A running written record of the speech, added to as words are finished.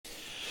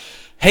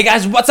Hey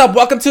guys, what's up?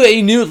 Welcome to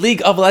a new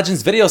League of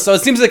Legends video. So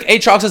it seems like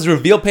AATROX's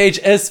reveal page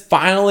is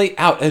finally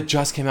out. It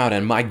just came out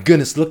and my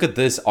goodness, look at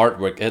this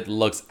artwork. It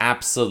looks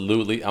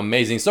absolutely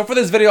amazing. So for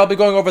this video, I'll be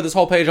going over this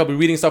whole page. I'll be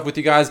reading stuff with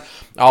you guys.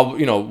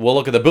 We'll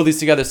look at the abilities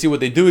together, see what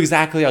they do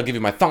exactly. I'll give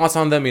you my thoughts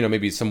on them,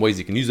 maybe some ways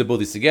you can use the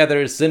abilities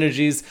together,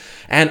 synergies,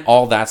 and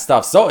all that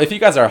stuff. So if you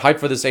guys are hyped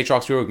for this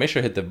AATROX rework, make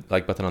sure to hit the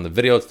like button on the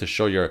video to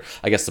show your,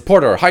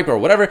 support or hype or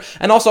whatever.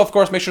 And also, of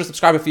course, make sure to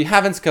subscribe if you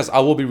haven't, because I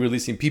will be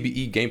releasing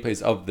PvE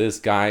gameplays of this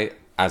guy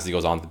as he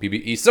goes on the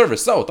PvE server.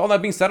 So with all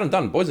that being said and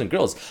done, boys and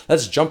girls,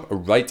 let's jump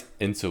right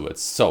into it.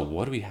 So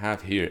what do we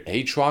have here?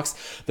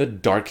 AATROX, the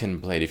Darkin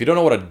blade. If you don't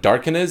know what a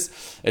Darkin is,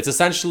 it's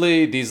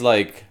essentially these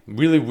like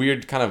really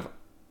weird kind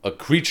of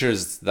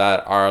creatures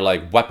that are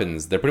like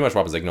weapons. They're pretty much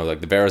weapons,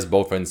 like the Varus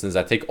bow, for instance,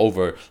 that take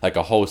over like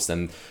a host,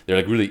 and they're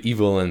like really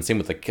evil. And same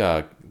with like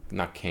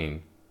not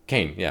Cain.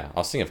 Cain, yeah, I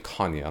was thinking of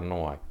Kanye, I don't know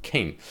why.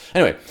 Cain.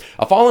 Anyway,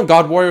 a fallen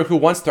god warrior who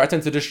once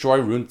threatened to destroy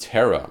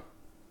Runeterra.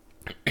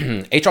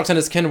 AATROX and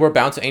his kin were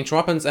bound to ancient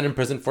weapons and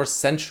imprisoned for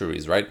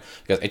centuries, right?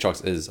 Because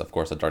AATROX is, of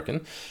course, a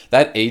Darkin.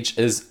 That age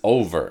is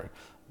over.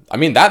 I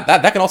mean, that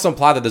can also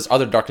imply that there's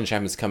other Darkin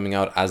champions coming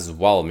out as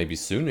well. Maybe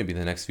soon, maybe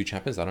the next few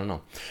champions, I don't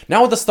know.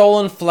 Now with the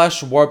stolen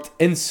flesh warped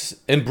in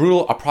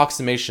brutal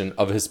approximation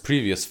of his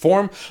previous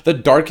form, the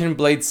Darkin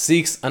blade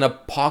seeks an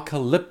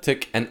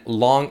apocalyptic and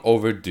long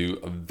overdue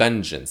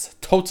vengeance.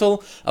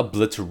 Total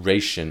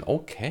obliteration.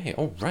 Okay,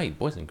 alright,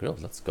 boys and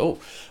girls, let's go.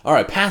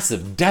 Alright,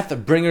 passive,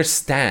 Deathbringer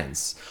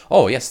stance.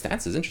 Oh, yes,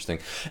 stance is interesting.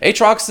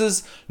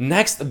 AATROX's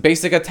next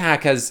basic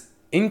attack has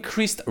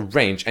increased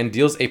range and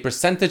deals a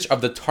percentage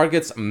of the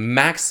target's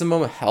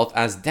maximum health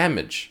as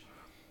damage.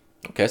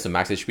 Okay, so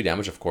max HP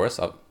damage, of course.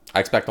 I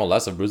expect no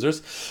less of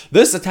bruisers.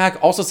 This attack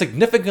also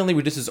significantly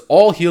reduces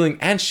all healing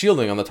and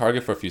shielding on the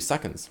target for a few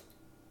seconds.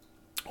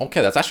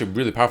 Okay, that's actually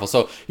really powerful.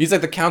 So he's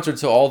like the counter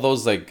to all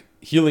those like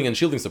healing and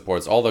shielding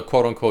supports, all the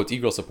quote-unquote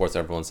eagle supports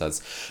everyone says.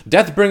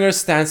 Deathbringer's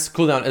stance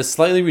cooldown is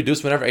slightly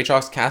reduced whenever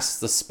AATROX casts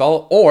the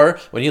spell or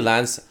when he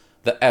lands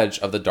the edge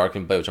of the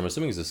Darkin blade, which I'm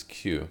assuming is this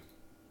Q.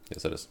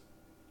 Yes, it is.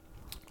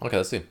 Okay,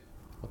 let's see.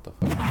 What the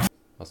fuck?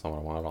 That's not what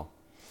I want at all.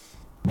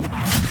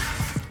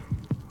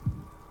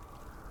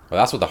 Well,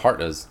 that's what the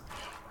heart is.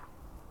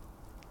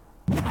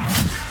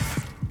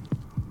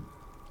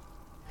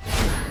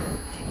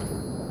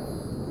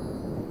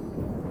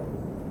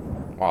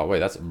 Wow, wait,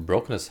 that's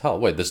broken as hell.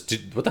 Wait,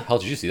 what the hell?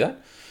 Did you see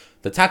that?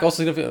 The attack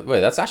also, wait,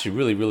 that's actually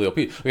really, really OP.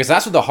 Okay, so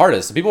that's what the heart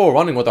is. So people were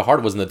wondering what the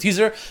heart was in the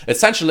teaser.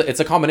 Essentially, it's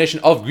a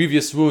combination of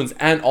grievous wounds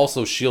and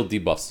also shield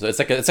debuffs. So it's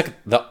like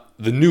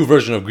the new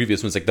version of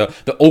grievous wounds, like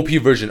the OP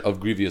version of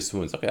grievous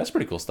wounds. Okay, that's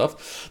pretty cool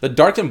stuff. The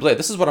Darkin blade.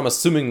 This is what I'm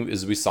assuming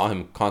is we saw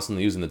him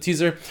constantly using the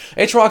teaser.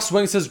 AATROX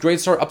swings his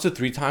greatsword up to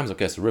 3 times.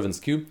 Okay, so Riven's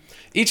Q.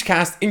 Each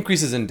cast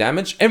increases in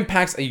damage,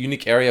 impacts a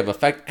unique area of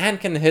effect, and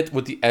can hit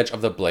with the edge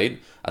of the blade,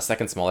 a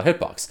second smaller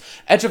hitbox.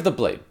 Edge of the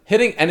blade.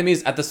 Hitting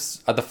enemies at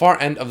the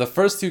far end of the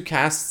first 2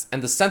 casts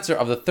and the center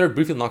of the third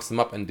briefly knocks them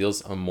up and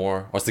deals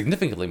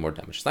significantly more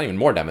damage. It's not even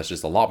more damage,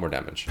 just a lot more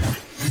damage.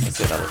 Let's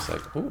see what that looks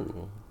like.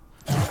 Ooh.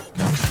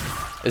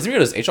 Izmir,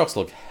 does AATROX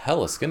look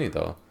hella skinny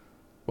though?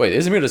 Wait,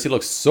 Izmir, does he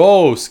look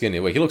so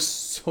skinny? Wait, he looks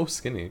so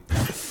skinny.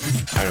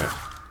 Anyway.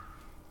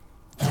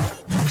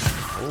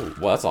 Oh,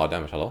 well, that's a lot of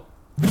damage. Hello?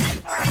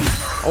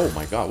 Oh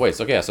my god. Wait,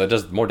 so okay, so it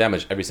does more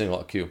damage every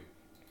single Q.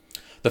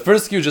 The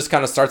first Q just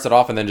kind of starts it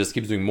off and then just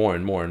keeps doing more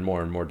and more and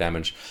more and more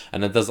damage.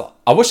 And it does.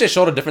 I wish they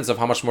showed a difference of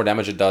how much more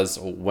damage it does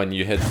when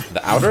you hit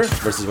the outer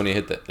versus when you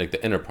hit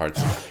the inner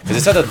parts. Because they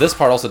said that this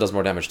part also does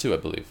more damage too, I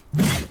believe.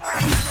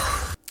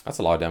 That's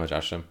a lot of damage,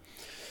 actually.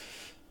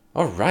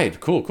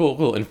 Alright,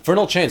 cool.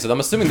 Infernal Chain. So I'm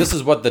assuming this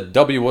is what the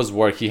W was,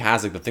 where he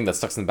has like the thing that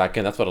sucks him back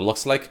in. That's what it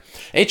looks like.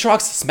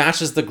 AATROX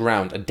smashes the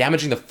ground,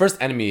 damaging the first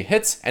enemy he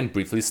hits and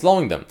briefly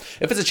slowing them.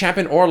 If it's a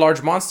champion or a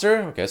large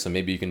monster, okay, so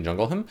maybe you can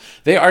jungle him,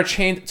 they are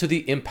chained to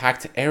the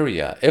impact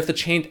area. If the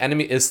chained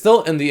enemy is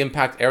still in the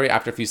impact area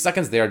after a few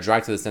seconds, they are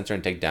dragged to the center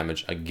and take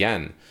damage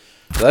again.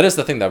 So that is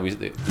the thing that we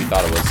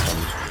thought it was.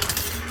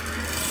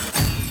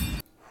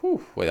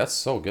 Whew, wait, that's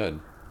so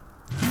good.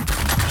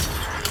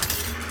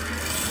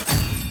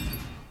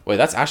 Wait,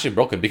 that's actually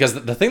broken, because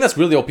the thing that's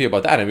really OP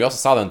about that, and we also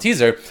saw that in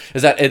teaser,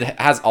 is that it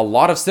has a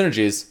lot of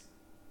synergies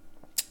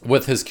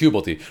with his Q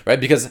ability, right?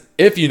 Because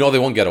if they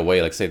won't get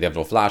away, like say they have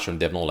no flash or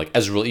they have no like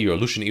Ezreal E or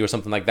Lucian E or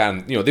something like that,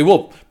 and they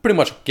will pretty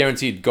much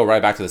guaranteed go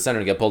right back to the center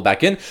and get pulled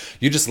back in.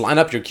 You just line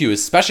up your Q,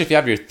 especially if you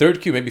have your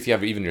third Q, maybe if you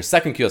have even your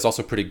second Q, that's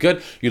also pretty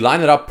good. You line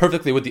it up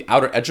perfectly with the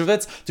outer edge of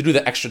it to do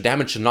the extra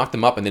damage to knock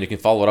them up, and then you can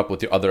follow it up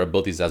with your other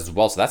abilities as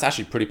well. So that's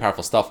actually pretty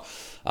powerful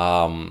stuff.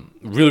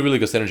 Really, really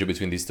good synergy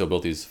between these 2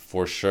 abilities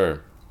for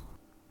sure.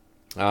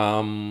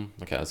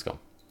 Okay, let's go.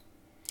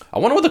 I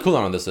wonder what the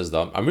cooldown on this is,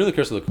 though. I'm really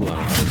curious what the cooldown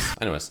on this is.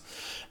 Anyways.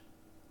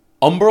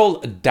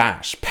 Umbral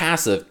Dash.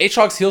 Passive.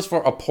 AATROX heals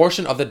for a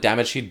portion of the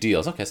damage he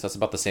deals. Okay, so that's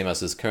about the same as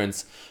his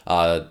current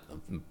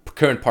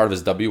part of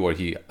his W, where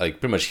he like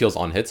pretty much heals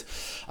on hit.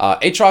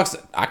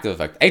 AATROX active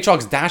effect.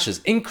 AATROX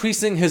dashes,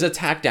 increasing his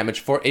attack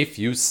damage for a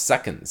few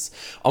seconds.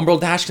 Umbral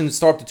Dash can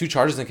store up to 2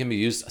 charges and can be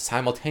used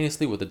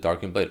simultaneously with the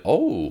Darkin blade.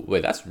 Oh,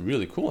 wait, that's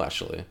really cool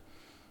actually.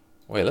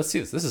 Wait, let's see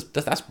this.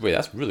 That's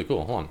really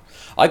cool. Hold on.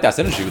 I like that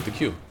synergy with the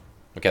Q.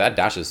 Okay, that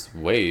dash is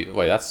wait,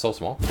 that's so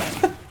small.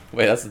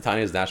 Wait, that's the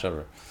tiniest dash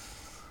ever.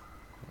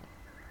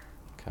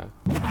 Okay.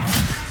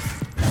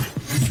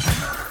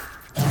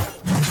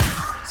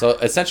 So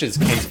essentially it's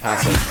Kane's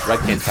passive. Red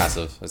Kane's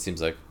passive, it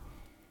seems like.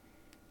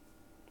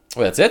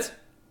 Wait, that's it?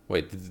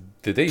 Wait,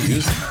 did they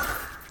use...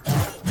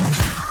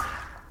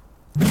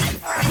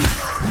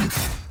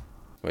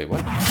 Wait,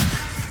 what?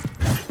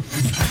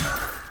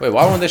 Wait,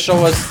 why won't they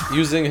show us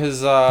using his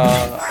Q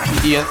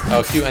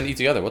and E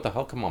together? What the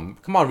hell? Come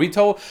on,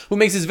 Rito. Who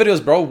makes these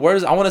videos, bro?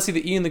 I want to see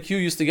the E and the Q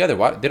used together.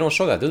 Why they don't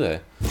show that, do they?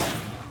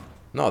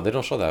 No, they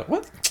don't show that.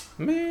 What?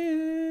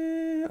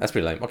 Man, that's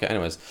pretty lame. Okay,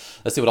 anyways,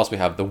 let's see what else we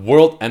have. The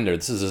World Ender.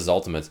 This is his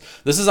ultimate.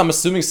 This is, I'm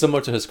assuming, similar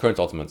to his current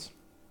ultimate.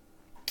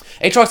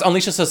 AATROX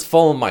unleashes his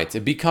full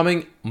might,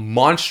 becoming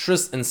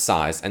monstrous in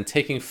size and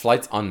taking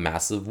flight on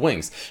massive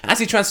wings. As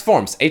he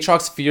transforms,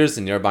 AATROX fears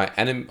the nearby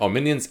enemy or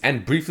minions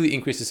and briefly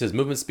increases his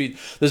movement speed.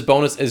 This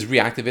bonus is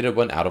reactivated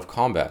when out of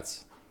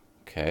combat.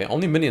 Okay,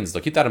 only minions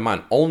though. Keep that in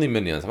mind. Only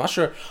minions. I'm not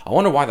sure. I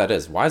wonder why that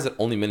is. Why is it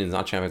only minions,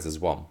 not champions as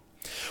well?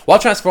 While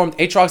transformed,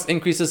 AATROX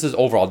increases his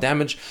overall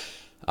damage.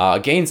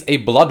 Gains a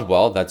blood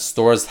well that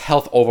stores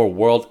health over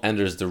World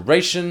Ender's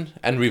duration,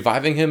 and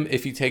reviving him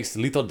if he takes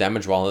lethal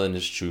damage while in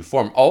his true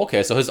form. Oh,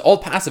 okay, so his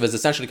ult passive is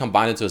essentially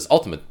combined into his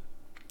ultimate.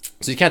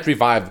 So you can't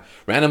revive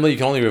randomly, you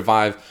can only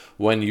revive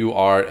when you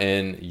are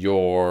in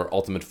your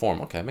ultimate form.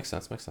 Okay, makes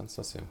sense,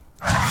 Let's see.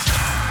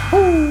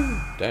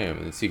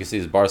 Damn, so you can see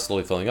his bar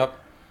slowly filling up.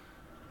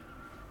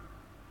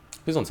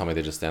 Please don't tell me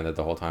they just stand there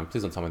the whole time.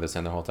 Please don't tell me they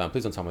stand there the whole time.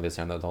 Please don't tell me they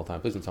stand there the whole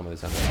time. Please don't tell me they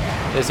stand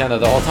there. They stand there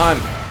the whole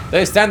time.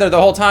 They stand there the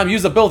whole time.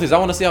 Use abilities. I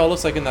want to see how it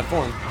looks like in that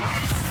form.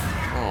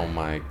 Oh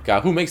my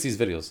god. Who makes these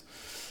videos?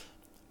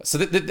 So,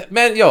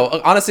 man,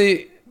 yo,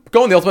 honestly,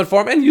 go in the ultimate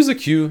form and use a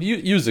Q.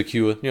 Use a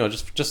Q, you know,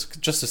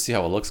 just to see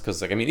how it looks.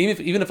 Because, like, I mean,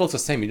 even if it looks the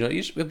same, you know,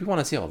 we want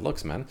to see how it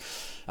looks, man.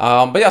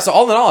 But yeah, so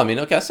all in all, I mean,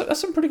 okay,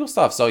 that's some pretty cool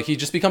stuff. So he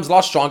just becomes a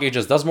lot stronger. He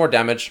just does more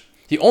damage.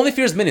 He only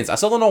fears minions. I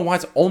still don't know why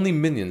it's only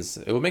minions.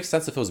 It would make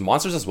sense if it was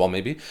monsters as well,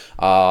 maybe.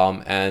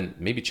 And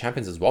maybe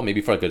champions as well.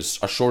 Maybe for like a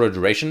shorter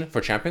duration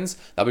for champions.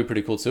 That'd be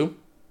pretty cool too.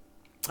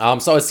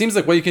 So it seems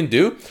like what you can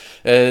do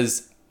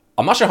is...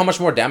 I'm not sure how much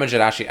more damage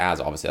it actually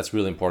adds, obviously. That's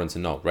really important to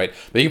know, right?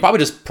 But you can probably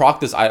just proc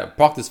this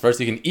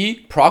first. You can E,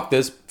 proc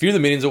this, fear the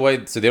minions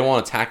away so they don't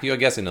want to attack you, I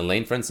guess, in a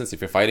lane, for instance.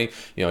 If you're fighting,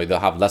 you know, they'll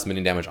have less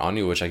minion damage on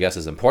you, which I guess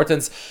is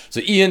important.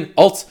 So E in,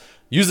 ult,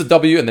 use the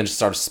W, and then just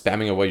start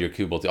spamming away your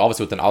Q ability.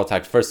 Obviously, with an auto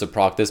attack first to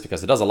proc this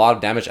because it does a lot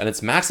of damage and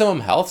it's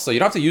maximum health. So you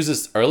don't have to use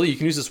this early. You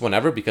can use this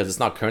whenever because it's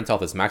not current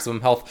health, it's maximum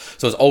health.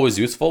 So it's always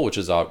useful, which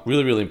is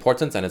really, really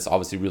important. And it's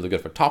obviously really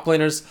good for top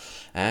laners.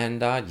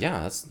 And yeah,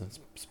 that's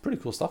pretty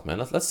cool stuff, man.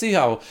 Let's see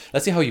how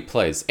he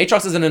plays.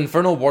 AATROX is an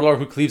infernal warlord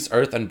who cleaves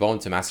earth and bone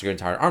to massacre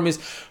entire armies.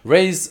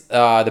 Raise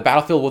the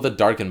battlefield with a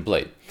Darkin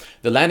blade.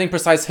 The landing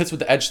precise hits with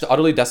the edge to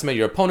utterly decimate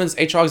your opponents.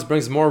 AATROX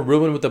brings more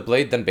ruin with the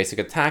blade than basic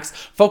attacks.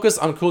 Focus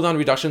on cooldown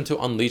reduction to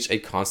unleash a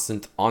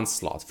constant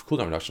onslaught.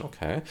 Cooldown reduction,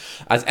 okay.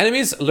 As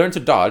enemies learn to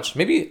dodge,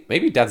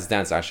 maybe Death's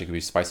Dance actually could be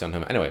spicy on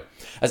him. Anyway,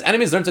 as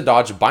enemies learn to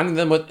dodge, binding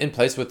them in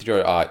place with your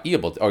E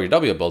ability or your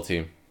W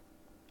ability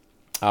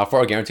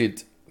for a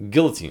guaranteed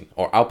guillotine,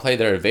 or outplay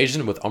their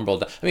evasion with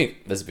umbral. I mean,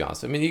 let's be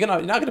honest. I mean, you're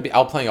not gonna be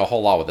outplaying a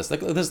whole lot with this. Like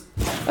this,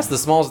 that's the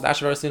smallest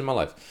dash I've ever seen in my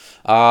life.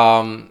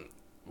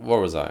 Where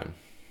was I?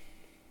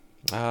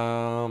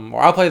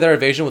 Or outplay their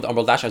evasion with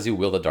umbral dash as you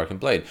wield the Darkin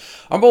blade.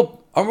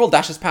 Umbral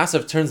dash's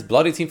passive turns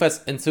bloody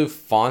teamfights into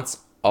fonts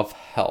of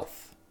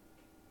health.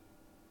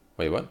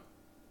 Wait, what?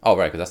 Oh,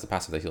 right, because that's the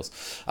passive that heals.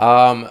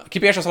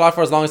 Keep AATROX alive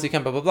for as long as he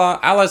can, blah, blah, blah.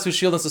 Allies who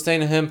shield and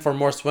sustain him for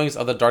more swings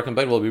of the Darkin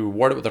blade will be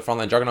rewarded with a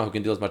frontline Juggernaut who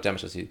can deal as much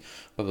damage as he...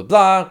 Blah, blah,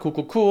 blah.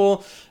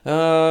 Cool.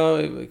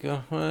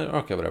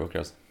 Okay, whatever, who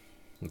cares?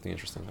 Nothing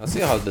interesting. Let's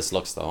see how this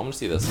looks, though. I'm going to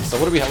see this. So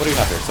what do we have here?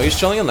 So he's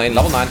chilling in lane,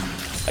 level 9,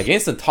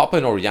 against the top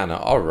lane Orianna.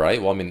 All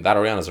right, well, I mean, that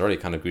Orianna's already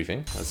kind of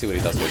griefing. Let's see what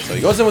he does here. So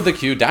he goes in with the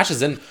Q,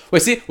 dashes in.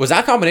 Wait, see, was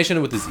that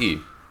combination with his E?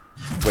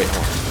 Wait,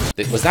 hold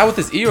on. Was that with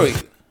his E or...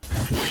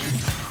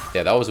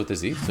 Yeah, that was with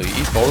his E. So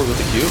he eats forward with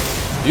the Q,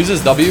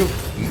 uses W,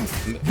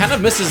 kind of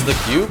misses the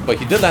Q, but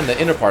he did land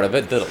the inner part of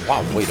it.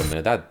 Wow, wait a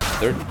minute, that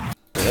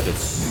did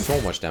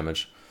so much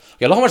damage.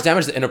 Okay, look how much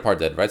damage the inner part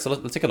did, right? So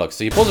let's take a look.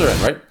 So he pulls her in,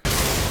 right?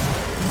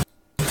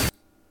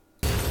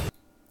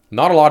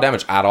 Not a lot of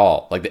damage at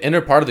all. Like the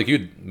inner part of the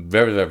Q,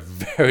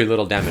 very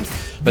little damage.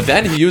 But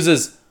then he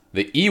uses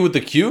the E with the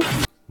Q.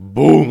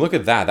 Boom, look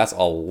at that. That's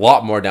a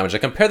lot more damage.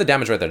 Like compare the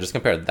damage right there. Just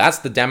compare. That's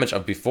the damage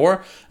of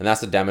before, and that's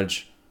the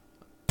damage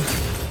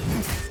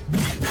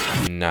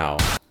now.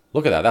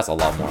 Look at that. That's a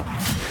lot more.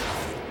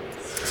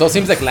 So it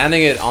seems like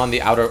landing it on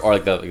the outer, or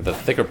like the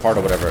thicker part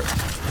or whatever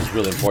is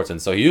really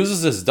important. So he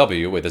uses his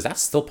W. Wait, does that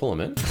still pull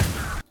him in?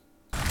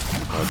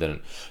 No, it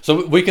didn't.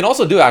 So we can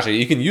also do, actually,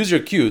 you can use your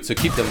Q to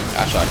keep them...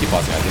 Actually, I keep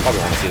pausing. You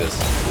probably want to see this.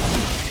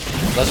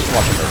 Let's just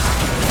watch it first.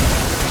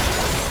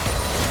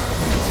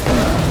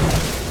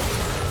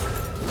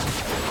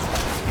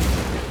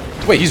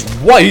 Wait, he's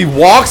what? He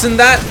walks in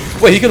that?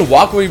 Wait, he can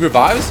walk where he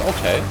revives?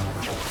 Okay.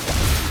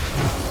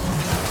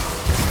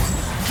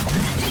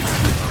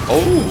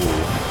 Oh.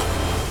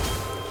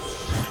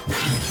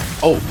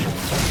 Oh.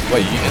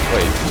 Wait,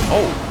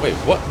 oh, wait,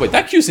 what? Wait,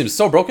 that Q seems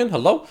so broken.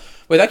 Hello?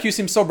 Wait, that Q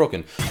seems so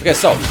broken. Okay,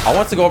 so I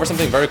want to go over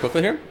something very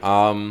quickly here.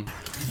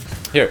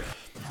 Here.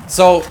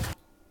 So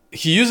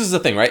he uses the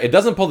thing, right? It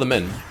doesn't pull them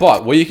in,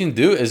 but what you can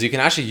do is you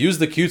can actually use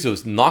the Q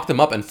to knock them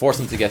up and force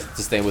them to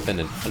stay within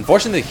it.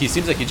 Unfortunately, he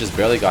seems like he just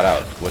barely got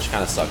out, which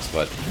kind of sucks,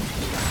 but...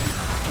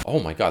 Oh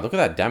my god, look at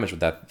that damage with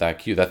that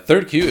Q. That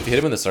third Q, if you hit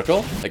him in the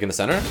circle, like in the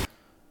center,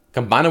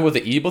 combine him with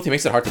the E bolt, he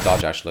makes it hard to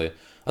dodge, actually.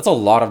 That's a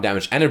lot of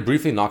damage, and it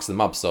briefly knocks them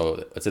up,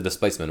 so it's a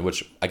displacement,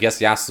 which I guess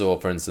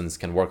Yasuo, for instance,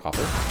 can work off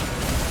of.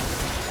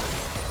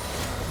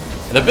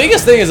 And the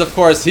biggest thing is, of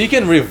course, he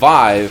can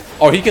revive,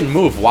 or he can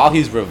move while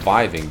he's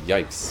reviving.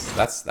 Yikes.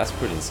 That's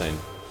pretty insane.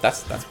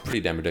 That's pretty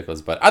damn ridiculous.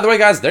 But either way,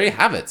 guys, there you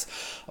have it.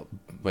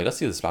 Wait, let's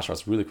see the splash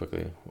shots really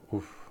quickly.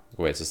 Oof.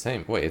 Wait, it's the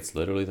same. Wait, it's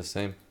literally the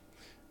same.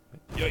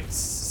 Yikes,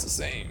 it's the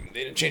same.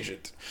 They didn't change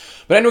it.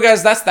 But anyway,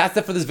 guys, that's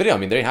it for this video. I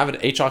mean, there you have it.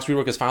 AATROX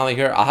Rework is finally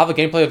here. I'll have a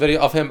gameplay video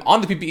of him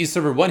on the PPE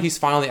server when he's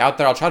finally out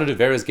there. I'll try to do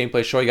various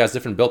gameplays, show you guys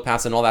different build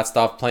paths and all that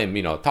stuff, playing,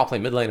 you know, top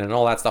lane, mid lane, and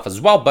all that stuff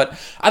as well. But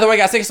either way,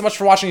 guys, thank you so much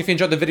for watching. If you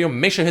enjoyed the video,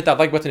 make sure to hit that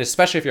like button,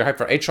 especially if you're hyped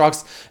for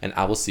AATROX, and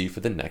I will see you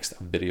for the next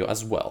video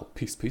as well.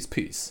 Peace, peace,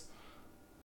 peace.